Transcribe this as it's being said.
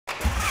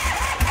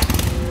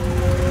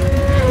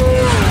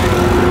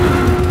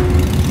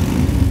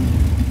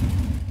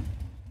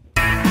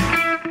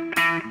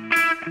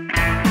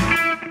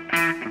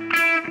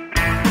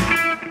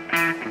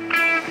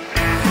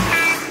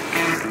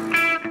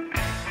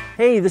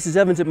Hey, this is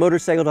Evans at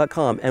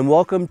Motorcycle.com, and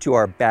welcome to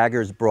our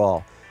Baggers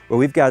Brawl, where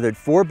we've gathered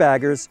 4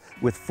 baggers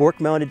with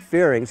fork-mounted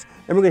fairings,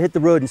 and we're going to hit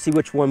the road and see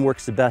which one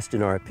works the best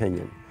in our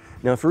opinion.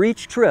 Now, for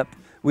each trip,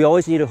 we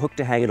always need a hook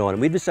to hang it on,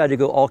 and we've decided to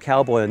go all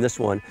cowboy on this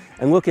one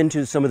and look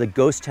into some of the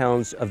ghost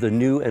towns of the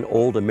new and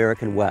old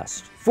American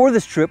West. For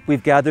this trip,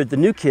 we've gathered the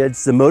new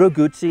kids, the Moto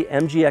Guzzi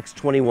MGX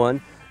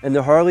 21 and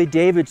the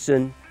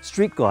Harley-Davidson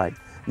Street Glide.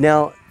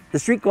 Now, the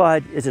Street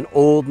Glide is an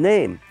old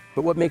name,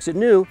 but what makes it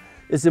new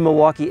is the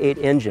Milwaukee 8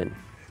 engine.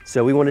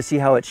 So we want to see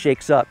how it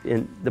shakes up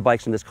in the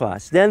bikes in this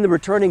class. Then the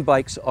returning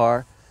bikes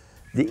are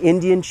the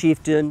Indian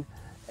Chieftain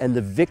and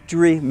the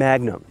Victory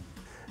Magnum.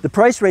 The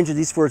price range of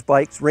these 4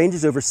 bikes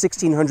ranges over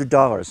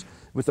 $1,600,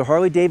 with the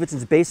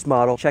Harley-Davidson's base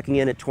model checking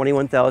in at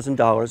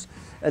 $21,000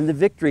 and the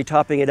Victory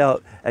topping it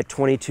out at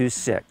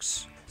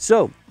 $22,600.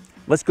 So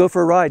let's go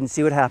for a ride and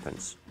see what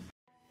happens.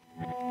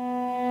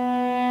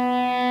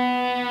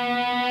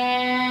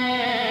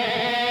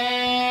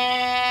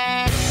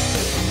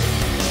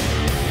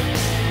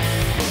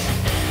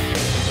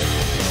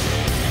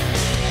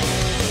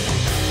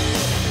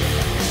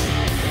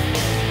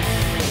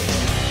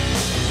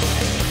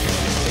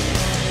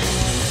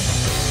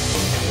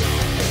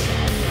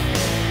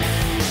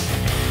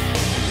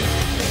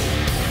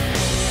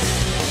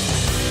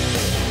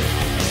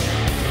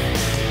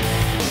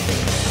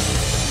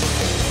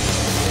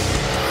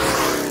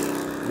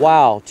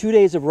 Wow, 2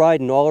 days of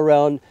riding all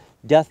around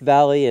Death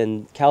Valley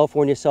and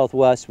California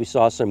Southwest. We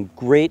saw some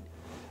great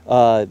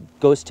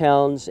ghost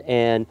towns,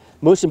 and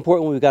most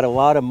importantly, we've got a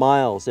lot of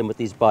miles in with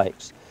these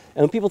bikes.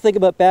 And when people think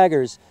about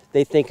baggers,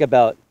 they think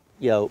about,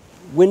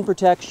 wind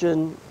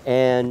protection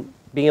and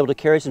being able to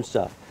carry some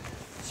stuff.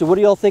 So what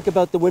do y'all think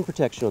about the wind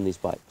protection on these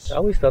bikes? I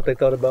always thought they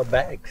thought about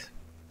bags.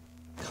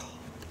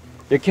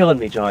 You're killing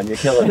me, John, you're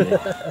killing me.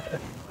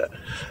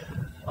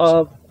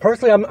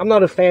 Personally, I'm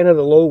not a fan of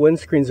the low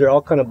windscreens. They're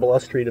all kind of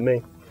blustery to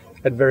me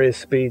at various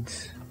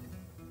speeds.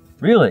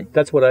 Really?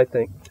 That's what I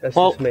think. That's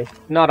just me.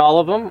 Not all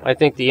of them. I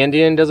think the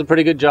Indian does a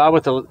pretty good job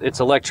with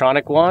its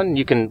electronic one.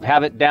 You can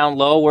have it down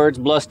low where it's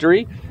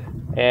blustery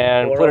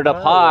and put it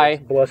up high.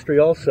 It's blustery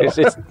also.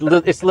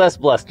 It's less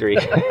blustery.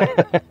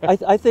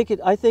 I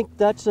think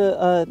that's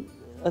a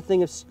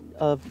thing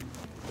of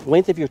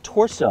length of your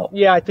torso.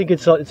 Yeah, I think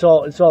it's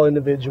all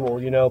individual.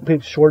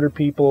 Shorter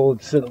people,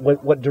 it's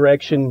what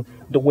direction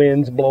the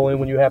wind's blowing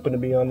when you happen to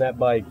be on that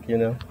bike.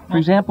 For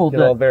example,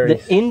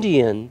 the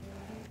Indian,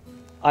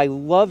 I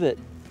love it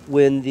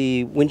when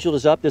the windshield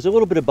is up. There's a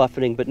little bit of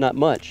buffeting, but not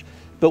much.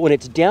 But when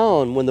it's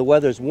down, when the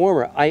weather's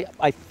warmer,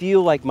 I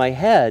feel like my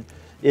head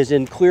is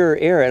in clearer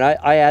air, and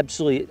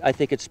I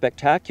think it's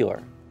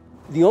spectacular.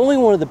 The only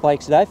one of the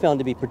bikes that I found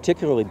to be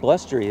particularly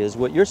blustery is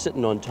what you're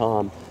sitting on,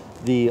 Tom,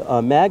 the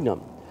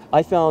Magnum.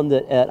 I found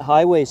that at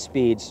highway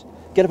speeds,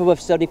 get up above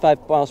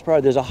 75 miles per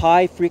hour, there's a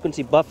high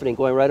frequency buffeting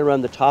going right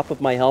around the top of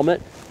my helmet,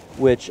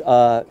 which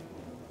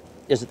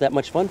isn't that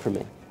much fun for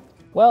me.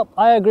 Well,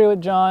 I agree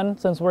with John,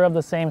 since we're of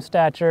the same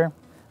stature.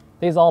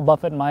 These all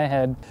buffet in my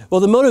head.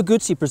 Well, the Moto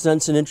Guzzi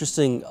presents an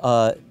interesting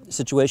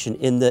situation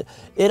in that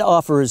it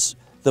offers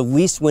the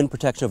least wind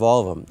protection of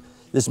all of them.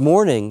 This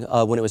morning,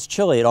 when it was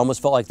chilly, it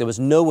almost felt like there was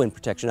no wind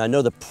protection. I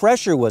know the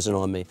pressure wasn't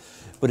on me,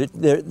 but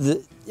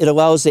it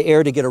allows the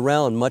air to get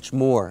around much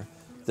more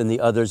than the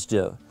others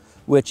do,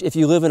 which if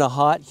you live in a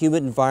hot,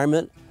 humid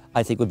environment,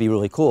 I think would be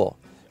really cool.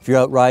 If you're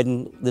out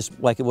riding this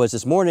like it was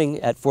this morning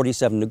at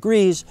 47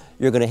 degrees,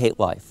 you're going to hate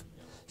life.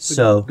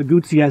 So the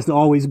Guzzi has to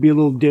always be a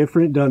little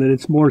different, doesn't it?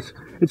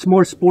 It's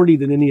more sporty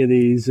than any of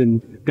these,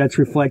 and that's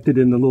reflected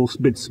in the little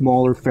bit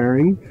smaller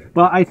fairing.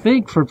 But I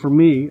think for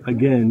me,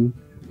 again,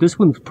 this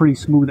one's pretty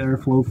smooth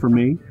airflow for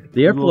me.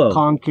 The airflow, a little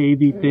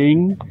concave-y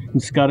thing.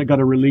 It's got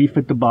a relief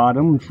at the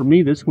bottom. And for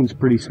me, this one's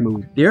pretty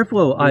smooth. The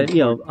airflow,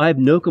 I have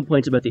no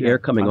complaints about the air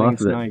coming off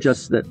of it. Nice.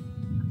 Just that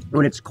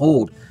when it's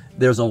cold,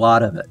 there's a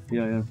lot of it.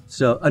 Yeah.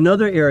 So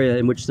another area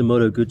in which the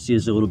Moto Guzzi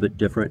is a little bit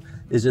different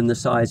is in the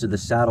size of the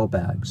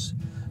saddlebags.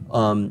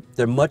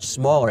 They're much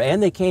smaller,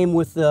 and they came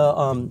with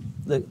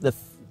the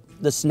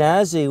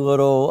snazzy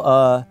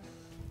little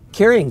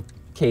carrying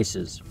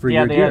cases for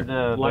your gear. Yeah, they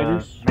had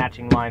the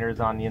matching liners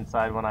on the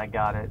inside when I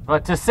got it.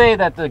 But to say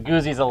that the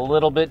Guzzi's a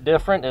little bit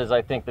different is,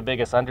 I think, the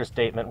biggest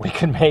understatement we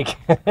can make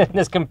in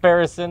this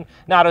comparison.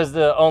 Not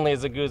only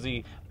is the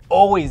Guzzi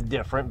always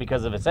different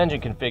because of its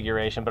engine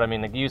configuration, but I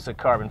mean the use of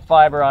carbon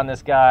fiber on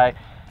this guy.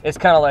 It's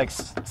kind of like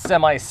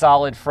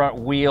semi-solid front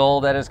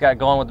wheel that it's got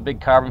going with the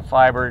big carbon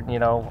fiber,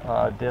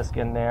 disc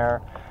in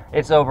there.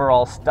 Its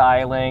overall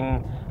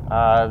styling,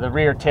 the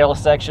rear tail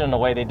section, the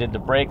way they did the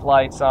brake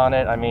lights on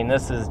it. I mean,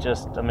 this is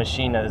just a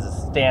machine that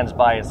stands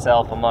by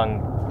itself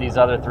among these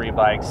other 3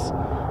 bikes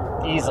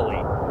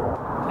easily.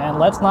 And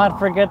let's not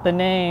forget the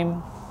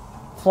name,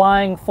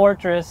 Flying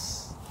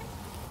Fortress.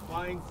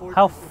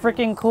 How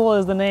freaking cool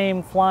is the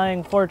name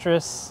Flying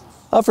Fortress?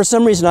 For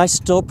some reason, I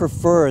still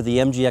prefer the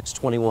MGX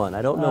 21.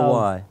 I don't know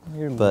why.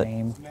 You're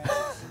lame.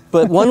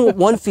 But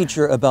one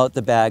feature about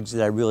the bags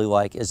that I really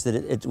like is that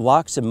it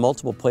locks in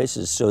multiple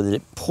places so that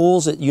it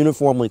pulls it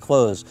uniformly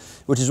closed,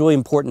 which is really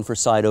important for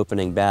side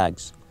opening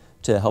bags.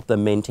 to help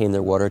them maintain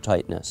their water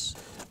tightness.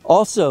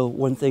 Also,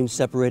 one thing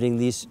separating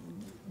these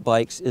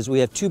bikes is we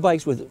have two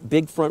bikes with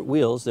big front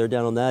wheels, they're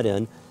down on that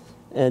end,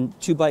 and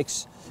two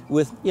bikes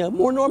with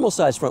more normal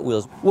sized front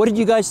wheels. What did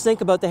you guys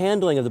think about the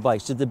handling of the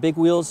bikes? Did the big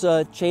wheels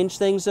change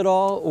things at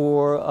all,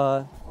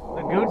 or?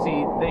 The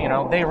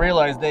Guzzi, they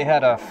realized they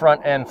had a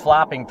front end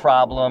flopping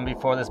problem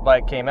before this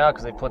bike came out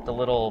because they put the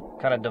little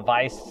kind of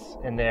device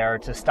in there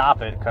to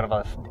stop it, kind of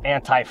an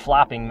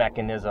anti-flopping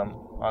mechanism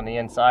on the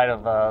inside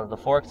of the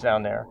forks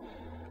down there.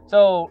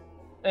 So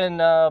in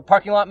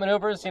parking lot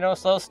maneuvers,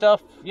 slow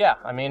stuff, yeah,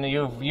 I mean,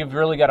 you've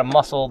really got to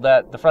muscle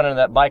the front end of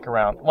that bike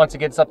around. Once it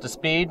gets up to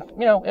speed,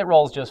 it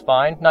rolls just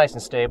fine, nice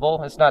and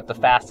stable. It's not the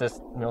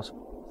fastest,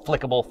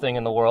 flickable thing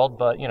in the world,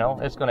 but,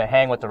 it's going to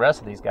hang with the rest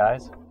of these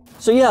guys.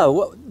 So yeah,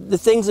 the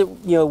things that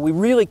we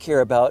really care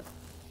about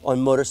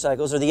on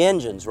motorcycles are the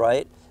engines,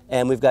 right?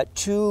 And we've got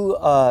two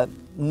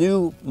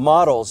new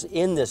models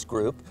in this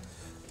group,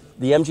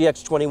 the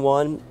MGX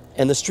 21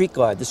 and the Street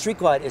Glide. The Street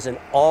Glide is an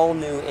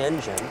all-new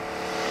engine,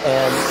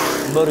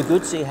 and Moto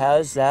Guzzi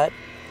has that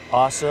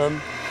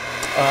awesome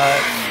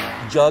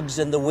jugs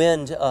in the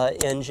wind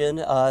engine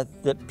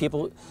that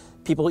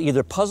people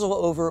either puzzle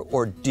over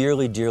or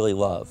dearly, dearly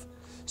love.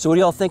 So what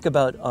do y'all think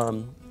about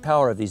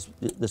power of this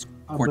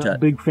quartet? I'm a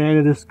big fan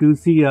of this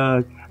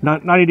Guzzi.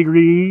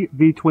 90-degree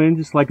V-twin,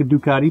 just like a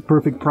Ducati.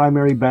 Perfect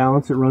primary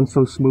balance. It runs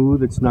so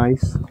smooth. It's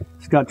nice.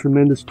 It's got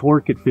tremendous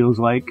torque, it feels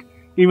like.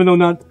 Even though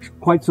not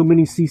quite so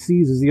many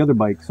cc's as the other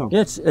bikes. So.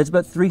 Yeah, it's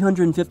about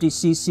 350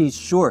 cc's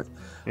short.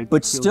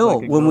 But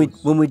still, like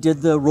when we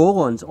did the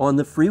roll-ons on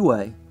the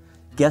freeway,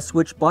 guess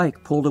which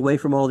bike pulled away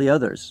from all the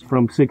others?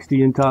 From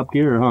 60 in top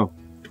gear, huh?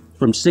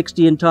 From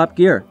 60 in top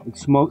gear. It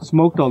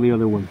smoked all the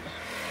other ones.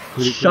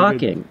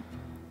 Shocking.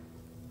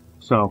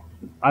 So,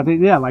 I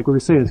think, yeah, like we were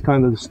saying, it's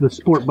kind of the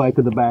sport bike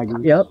of the bagger.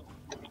 Yep.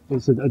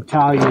 It's an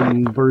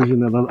Italian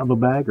version of a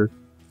bagger.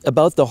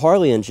 About the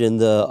Harley engine,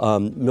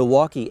 the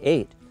Milwaukee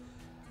 8,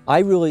 I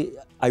really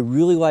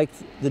like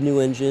the new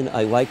engine.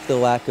 I like the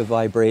lack of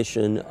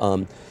vibration.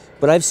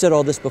 But I've said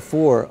all this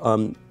before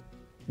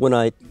when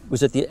I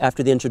was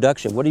after the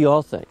introduction. What do you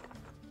all think?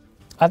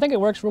 I think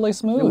it works really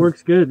smooth. It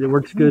works good. It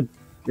works good.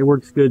 It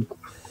works good.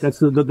 That's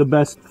the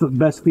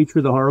best feature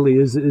of the Harley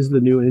is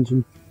the new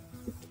engine.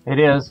 It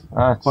is.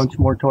 Bunch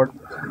more torque.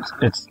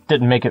 It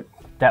didn't make it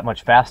that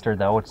much faster,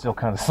 though. It's still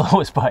kind of the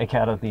slowest bike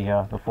out of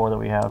the four that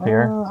we have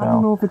here. So. I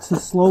don't know if it's the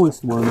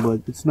slowest one,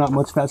 but it's not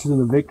much faster than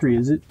the Victory,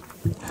 is it?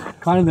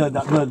 Kind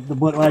of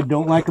what I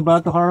don't like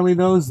about the Harley,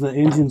 though, is the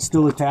engine's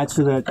still attached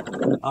to that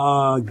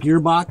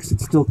gearbox. It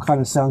still kind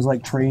of sounds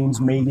like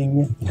trains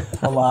mating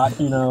a lot.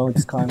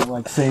 It's kind of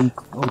like same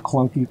old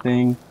clunky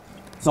thing.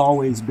 It's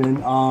always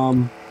been.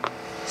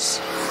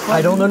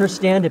 I don't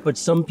understand it, but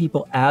some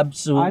people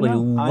absolutely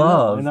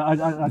love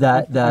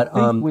that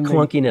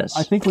clunkiness.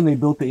 I think when they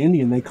built the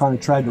Indian, they kind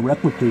of tried to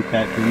replicate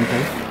that, didn't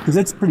they? Because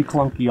it's pretty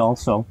clunky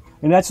also.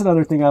 And that's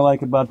another thing I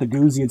like about the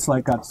Guzzi. It's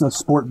like got a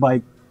sport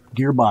bike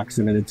gearbox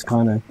in it. It's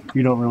kind of,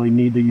 you don't really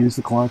need to use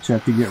the clutch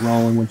after you get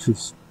rolling, which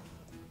is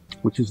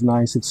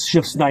nice. It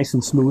shifts nice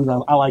and smooth.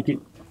 I like it.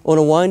 On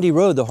a windy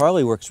road, the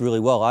Harley works really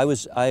well. I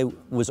was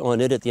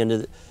on it at the end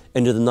of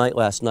the night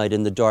last night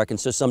in the dark, and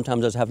so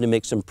sometimes I was having to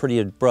make some pretty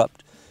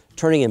abrupt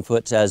turning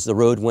inputs as the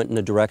road went in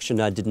a direction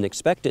I didn't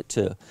expect it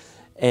to.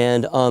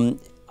 And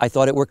I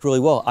thought it worked really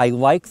well. I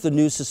like the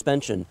new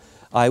suspension.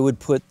 I would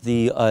put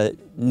the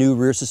new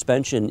rear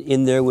suspension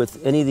in there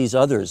with any of these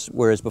others,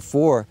 whereas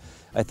before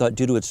I thought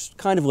due to its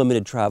kind of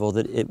limited travel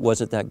that it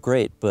wasn't that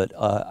great, but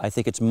I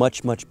think it's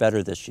much, much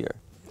better this year.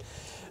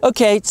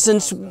 Okay,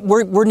 since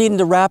we're needing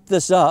to wrap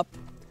this up,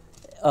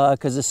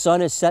 because the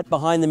sun is set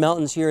behind the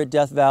mountains here at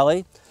Death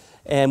Valley,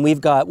 and we've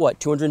got, what,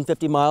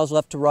 250 miles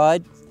left to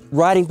ride?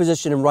 Riding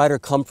position and rider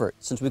comfort.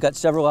 Since we've got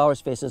several hours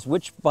facing us,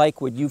 which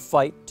bike would you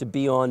fight to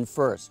be on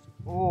first?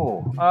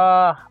 Ooh,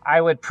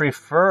 I would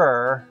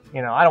prefer,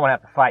 I don't want to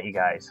have to fight you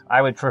guys.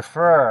 I would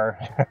prefer...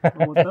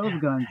 Well, those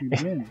guns you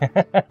win.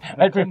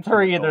 I'd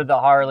prefer either the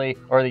Harley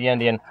or the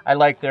Indian. I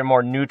like their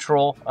more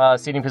neutral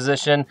seating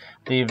position.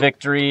 The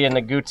Victory and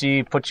the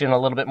Guzzi put you in a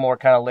little bit more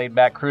kind of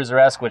laid-back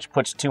cruiser-esque, which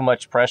puts too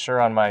much pressure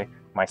on my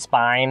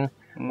spine,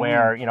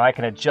 where, I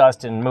can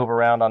adjust and move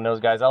around on those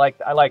guys. I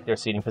like their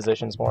seating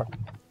positions more.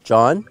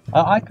 John?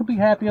 I could be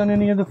happy on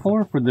any of the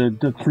four for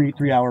the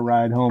three-hour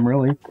ride home,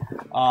 really.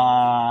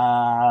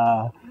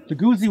 The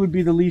Guzzi would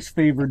be the least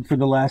favored for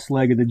the last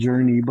leg of the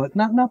journey, but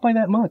not by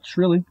that much,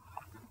 really.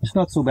 It's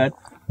not so bad.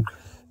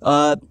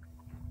 I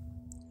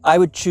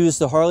would choose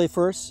the Harley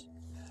first,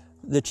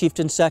 the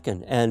Chieftain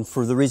second, and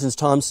for the reasons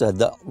Tom said,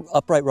 the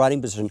upright riding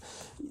position.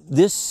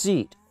 This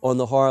seat on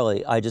the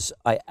Harley, I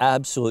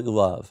absolutely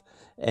love.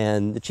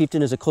 And the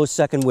Chieftain is a close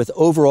second with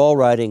overall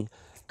riding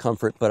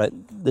comfort, but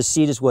the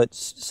seat is what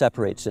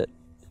separates it.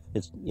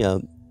 It's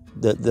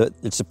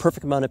it's the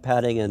perfect amount of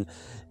padding and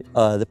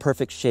the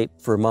perfect shape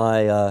for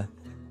my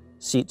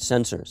seat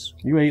sensors.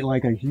 You ate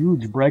like a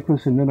huge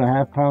breakfast and then a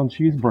half-pound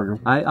cheeseburger.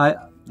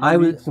 I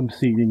was some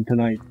seating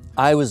tonight.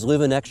 I was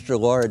living extra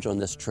large on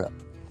this trip.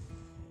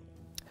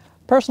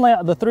 Personally,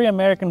 the three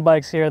American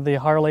bikes here, the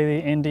Harley, the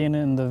Indian,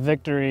 and the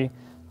Victory,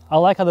 I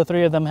like how the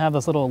three of them have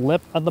this little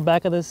lip at the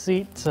back of the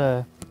seat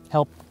to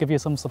help give you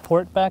some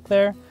support back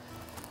there.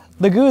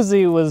 The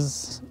Guzzi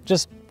was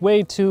just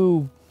way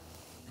too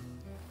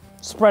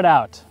spread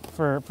out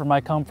for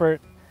my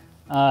comfort.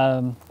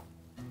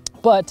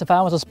 But if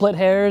I was to split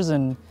hairs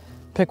and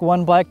pick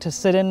one bike to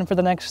sit in for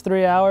the next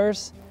 3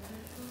 hours,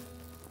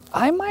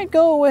 I might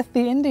go with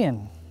the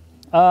Indian.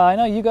 I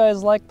know you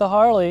guys like the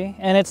Harley,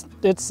 and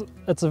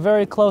it's a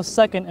very close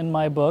second in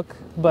my book,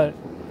 but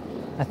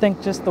I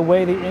think just the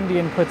way the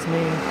Indian puts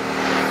me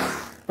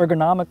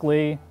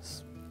ergonomically,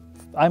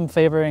 I'm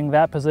favoring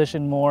that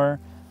position more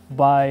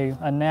by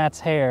a gnat's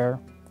hair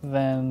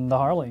than the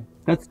Harley.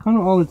 That's kind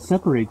of all that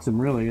separates them,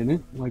 really, isn't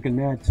it? Like a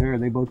gnat's hair,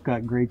 they both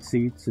got great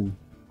seats and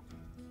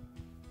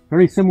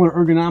very similar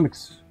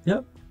ergonomics.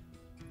 Yep.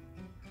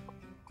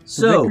 The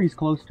So, Victory's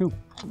close too.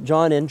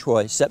 John and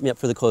Troy set me up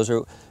for the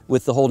closer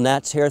with the whole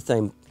gnat's hair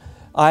thing.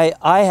 I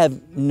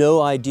have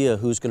no idea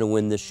who's going to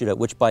win this shootout,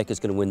 which bike is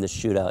going to win this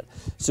shootout.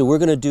 So we're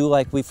going to do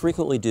like we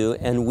frequently do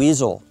and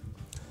weasel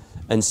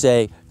and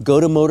say, go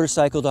to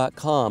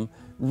Motorcycle.com,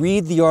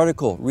 read the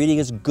article. Reading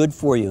is good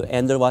for you,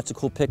 and there are lots of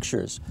cool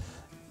pictures.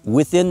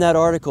 Within that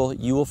article,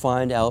 you will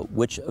find out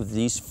which of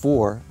these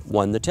four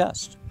won the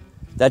test.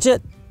 That's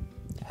it.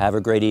 Have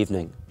a great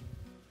evening.